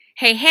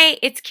Hey,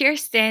 it's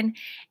Kirsten,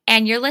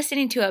 and you're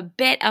listening to a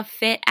Bit of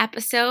Fit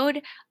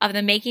episode of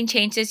the Making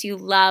Changes You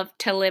Love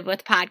to Live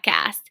With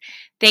podcast.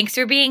 Thanks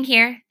for being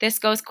here. This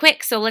goes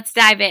quick, so let's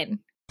dive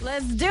in.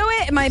 Let's do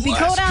it. It might be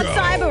cold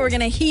outside, but we're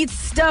going to heat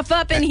stuff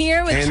up in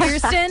here with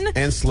Kirsten.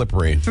 And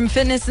slippery. From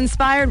Fitness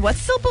Inspired. What's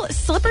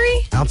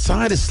slippery?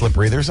 Outside is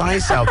slippery. There's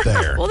ice out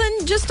there. Well,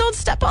 then just don't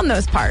step on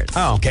those parts.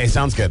 Oh, okay.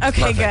 Sounds good.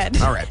 Okay, Perfect.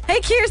 good. All right. Hey,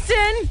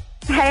 Kirsten.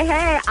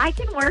 Hey, I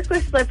can work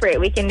with slippery.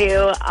 We can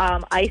do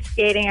ice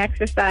skating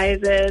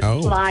exercises,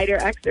 slider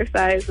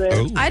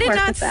exercises. I did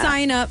not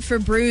sign up for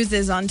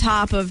bruises on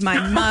top of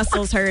my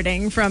muscles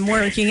hurting from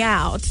working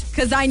out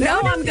because I know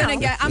I'm going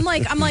to get, I'm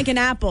like an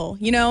apple,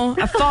 you know,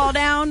 I fall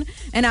down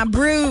and I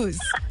bruise.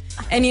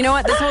 And you know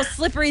what? This whole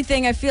slippery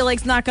thing, I feel like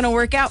it's not going to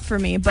work out for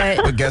me.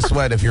 But guess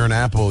what? If you're an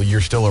apple,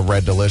 you're still a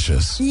red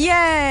delicious.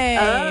 Yay!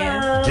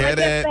 Get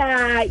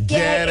it?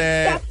 Get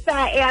it? Accept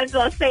that,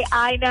 Angela. Say,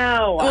 I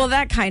know. Well,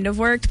 that kind of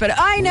worked, but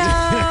I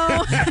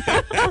know.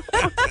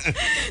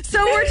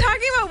 So we're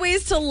talking about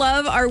ways to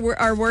love our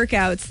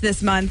workouts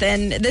this month,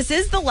 and this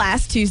is the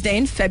last Tuesday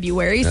in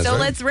February. That's so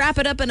right. let's wrap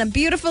it up in a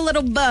beautiful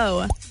little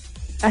bow.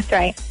 That's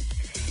right.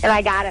 And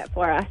I got it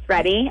for us.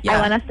 Ready? Yeah.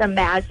 I want us to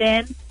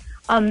imagine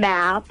a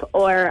map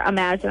or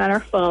imagine on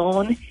our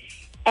phone,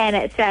 and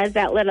it says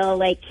that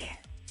little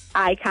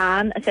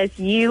icon. It says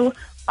you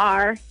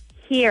are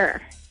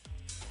here,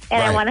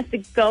 and I Right. want us to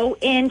go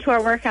into our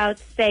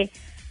workouts, say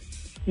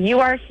you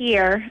are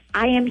here,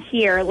 I am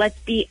here, let's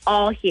be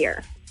all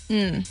here.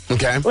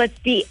 Okay. Let's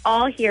be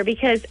all here,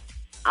 because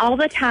all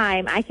the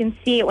time I can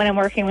see it when I'm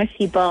working with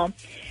people.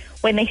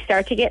 When they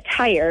start to get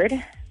tired,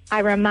 I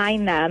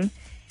remind them,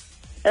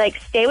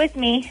 stay with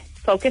me.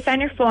 Focus on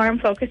your form.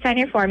 Focus on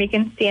your form. You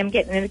can see I'm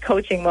getting into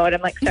coaching mode.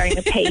 I'm starting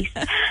to pace.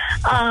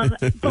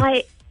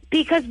 But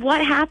because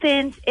what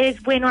happens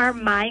is when our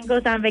mind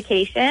goes on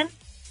vacation,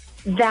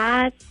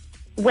 that's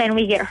when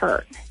we get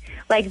hurt.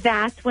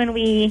 That's when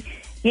we,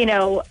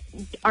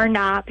 are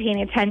not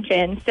paying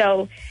attention.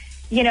 So,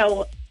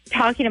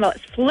 talking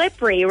about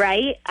slippery,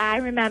 right? I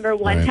remember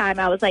one time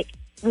I was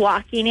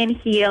walking in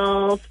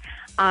heels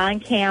on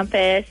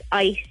campus,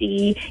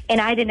 icy,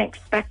 and I didn't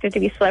expect it to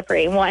be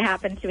slippery. And what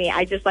happened to me?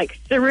 I just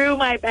threw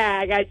my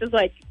bag. I just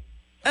flipped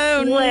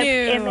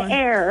in the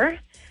air,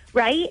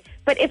 right?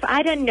 But if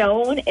I'd have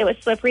known it was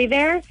slippery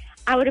there,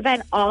 I would have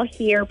been all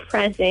here,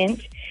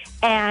 present,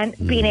 and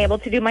being able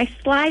to do my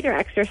slider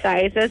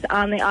exercises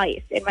on the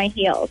ice in my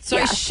heels. So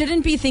I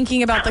shouldn't be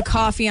thinking about the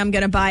coffee I'm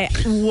going to buy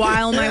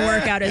while my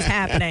workout is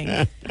happening.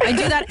 I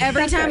do that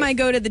every time I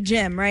go to the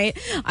gym, right?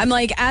 I'm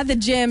at the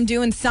gym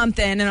doing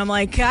something, and I'm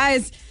like,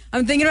 guys,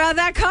 I'm thinking about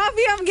that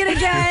coffee I'm going to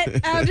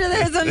get after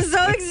this. I'm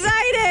so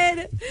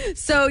excited.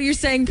 So you're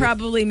saying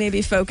probably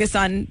maybe focus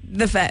on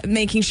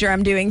making sure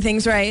I'm doing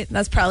things right.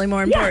 That's probably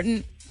more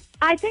important.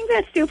 I think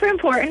that's super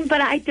important,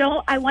 but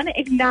I want to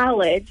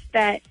acknowledge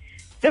that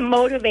the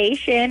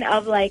motivation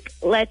of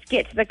let's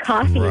get to the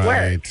coffee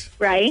works,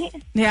 right?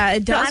 Yeah,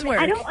 it does work.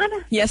 I don't want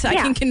to. Yes, I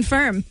can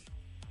confirm.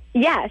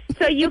 Yes.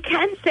 So you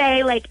can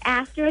say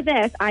after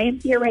this, I am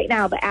here right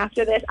now, but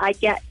after this, I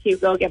get to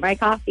go get my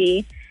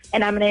coffee,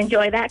 and I'm going to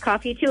enjoy that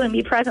coffee too and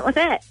be present with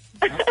it.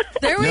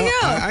 There we go.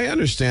 I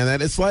understand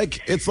that. It's like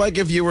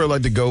if you were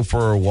to go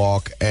for a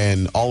walk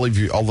and all of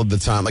the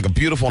time, on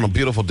a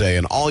beautiful day,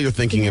 and all you're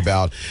thinking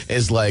about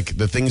is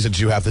the things that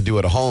you have to do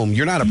at home.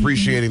 You're not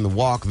appreciating the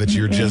walk that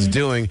you're just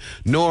doing,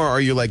 nor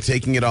are you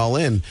taking it all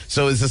in.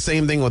 So it's the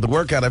same thing with the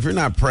workout. If you're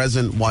not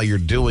present while you're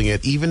doing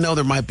it, even though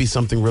there might be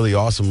something really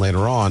awesome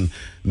later on,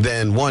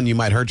 then one, you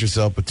might hurt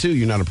yourself, but two,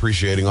 you're not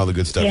appreciating all the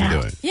good stuff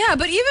you're doing. Yeah,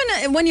 but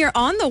even when you're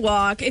on the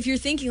walk, if you're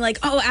thinking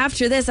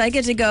after this, I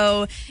get to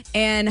go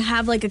and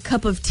have a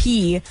cup of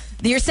tea,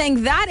 you're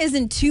saying that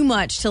isn't too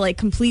much to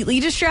completely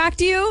distract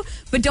you,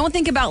 but don't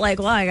think about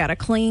well, I got to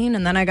clean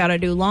and then I got to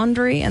do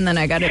laundry and then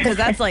I got to, because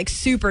that's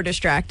super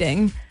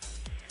distracting.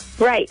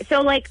 Right.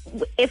 So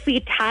if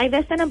we tie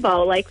this in a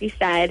bow, like we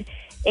said,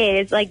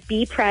 is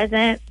be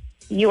present,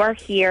 you are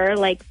here,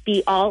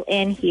 be all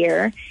in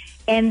here.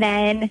 And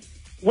then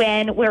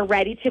when we're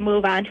ready to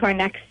move on to our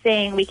next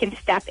thing, we can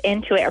step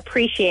into it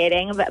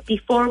appreciating. But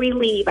before we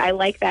leave, I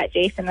like that,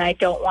 Jason, and I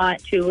don't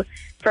want to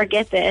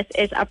forget this,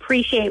 is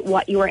appreciate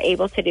what you were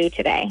able to do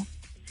today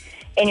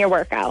in your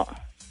workout.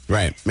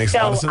 Right. Makes a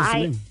lot of sense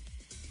to me.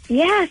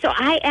 Yeah, so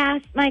I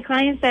asked my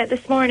clients that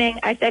this morning.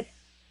 I said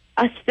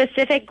a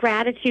specific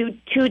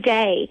gratitude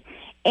today,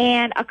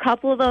 and a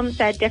couple of them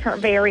said different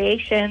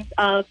variations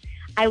of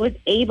I was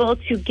able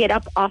to get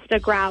up off the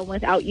ground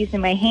without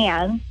using my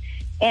hands,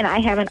 and I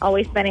haven't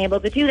always been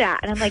able to do that.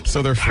 And I'm like,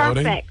 so they're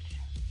floating? Perfect.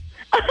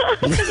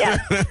 Yeah.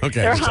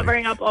 Okay. They're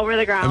hovering up over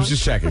the ground. I was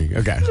just checking.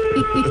 Okay.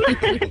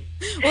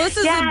 Well, this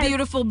is a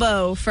beautiful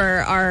bow for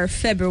our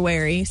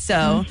February,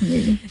 so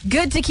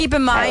good to keep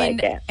in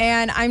mind. like it.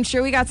 And I'm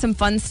sure we got some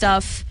fun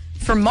stuff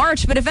for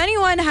March, but if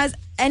anyone has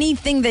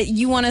anything that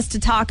you want us to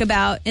talk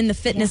about in the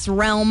fitness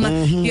realm,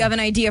 if you have an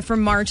idea for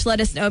March, let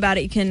us know about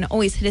it. You can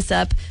always hit us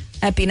up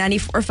at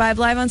B94.5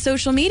 Live on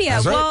social media.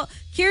 That's right. Well,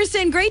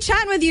 Kirsten, great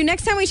chatting with you.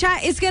 Next time we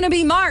chat, it's going to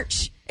be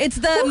March.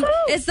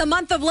 It's the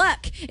month of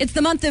luck. It's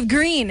the month of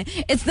green.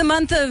 It's the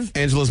month of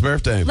Angela's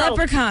birthday.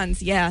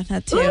 leprechauns. Yeah,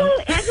 that too. Ooh,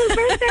 Angela's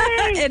birthday.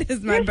 It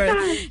is my Your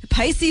birthday. son.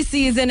 Pisces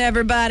season,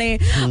 everybody.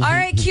 All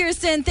right,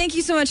 Kirsten, thank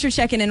you so much for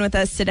checking in with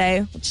us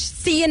today.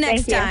 See you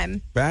next Thank you.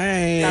 time.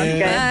 Bye. Sounds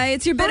good. Bye.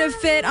 It's your bit of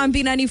fit on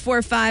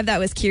B94.5. That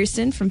was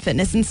Kirsten from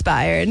Fitness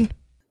Inspired.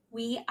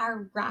 We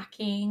are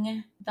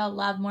rocking the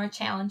Love More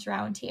Challenge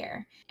around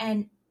here.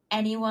 And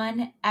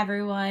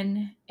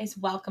everyone is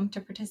welcome to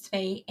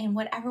participate in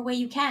whatever way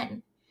you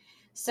can.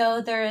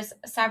 So there's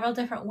several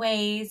different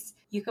ways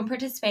you can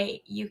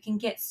participate. You can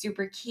get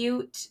super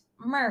cute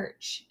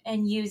merch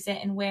and use it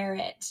and wear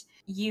it.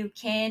 You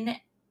can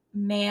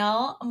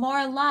mail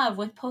more love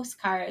with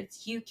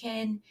postcards. You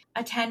can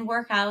attend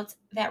workouts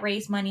that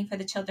raise money for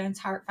the Children's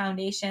Heart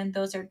Foundation.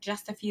 Those are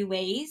just a few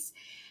ways.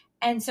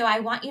 And so I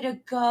want you to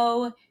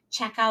go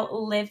check out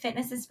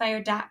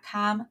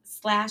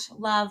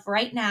livefitnessinspired.com/love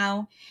right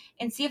now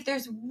and see if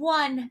there's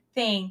one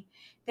thing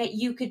that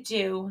you could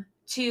do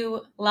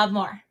to love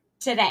more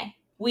today.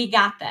 We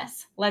got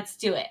this. Let's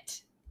do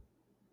it.